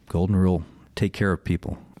Golden rule, take care of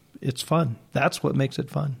people. It's fun. That's what makes it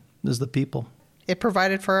fun, is the people. It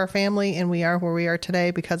provided for our family, and we are where we are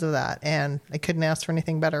today because of that. And I couldn't ask for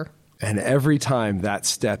anything better. And every time that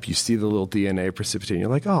step, you see the little DNA precipitate, and you're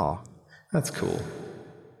like, oh, that's cool.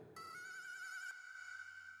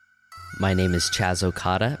 My name is Chaz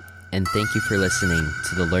Okada, and thank you for listening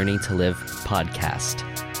to the Learning to Live podcast.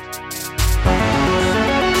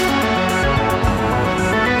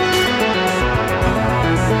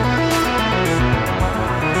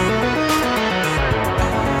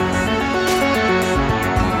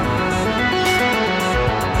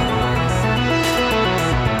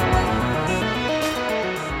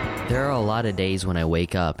 There are a lot of days when I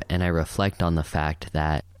wake up and I reflect on the fact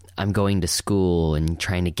that I'm going to school and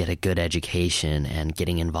trying to get a good education and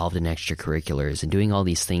getting involved in extracurriculars and doing all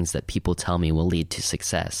these things that people tell me will lead to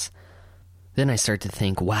success. Then I start to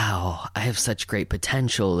think, wow, I have such great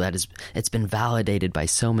potential it's been validated by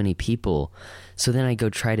so many people. So then I go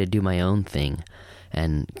try to do my own thing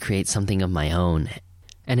and create something of my own.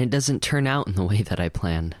 And it doesn't turn out in the way that I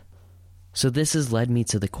planned. So this has led me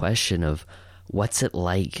to the question of what's it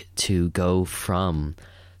like to go from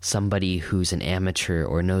somebody who's an amateur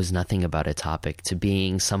or knows nothing about a topic to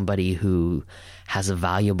being somebody who has a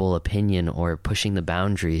valuable opinion or pushing the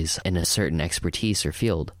boundaries in a certain expertise or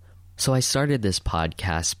field. So I started this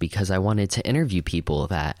podcast because I wanted to interview people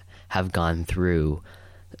that have gone through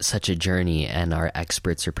such a journey and are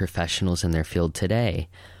experts or professionals in their field today.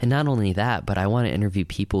 And not only that, but I want to interview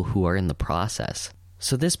people who are in the process.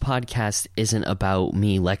 So this podcast isn't about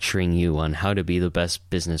me lecturing you on how to be the best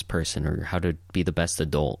business person or how to be the best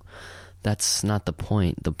adult. That's not the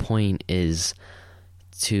point. The point is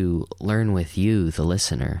to learn with you, the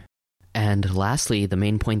listener. And lastly, the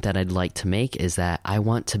main point that I'd like to make is that I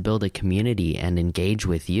want to build a community and engage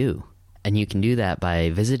with you. And you can do that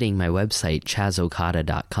by visiting my website,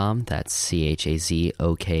 chazokada.com. That's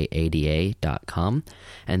CHAZOKADA.com.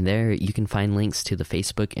 And there you can find links to the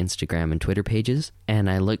Facebook, Instagram, and Twitter pages. And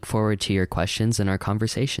I look forward to your questions and our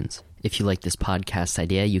conversations. If you like this podcast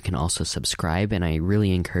idea, you can also subscribe. And I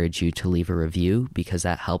really encourage you to leave a review because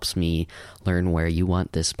that helps me learn where you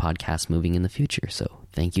want this podcast moving in the future. So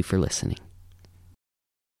thank you for listening.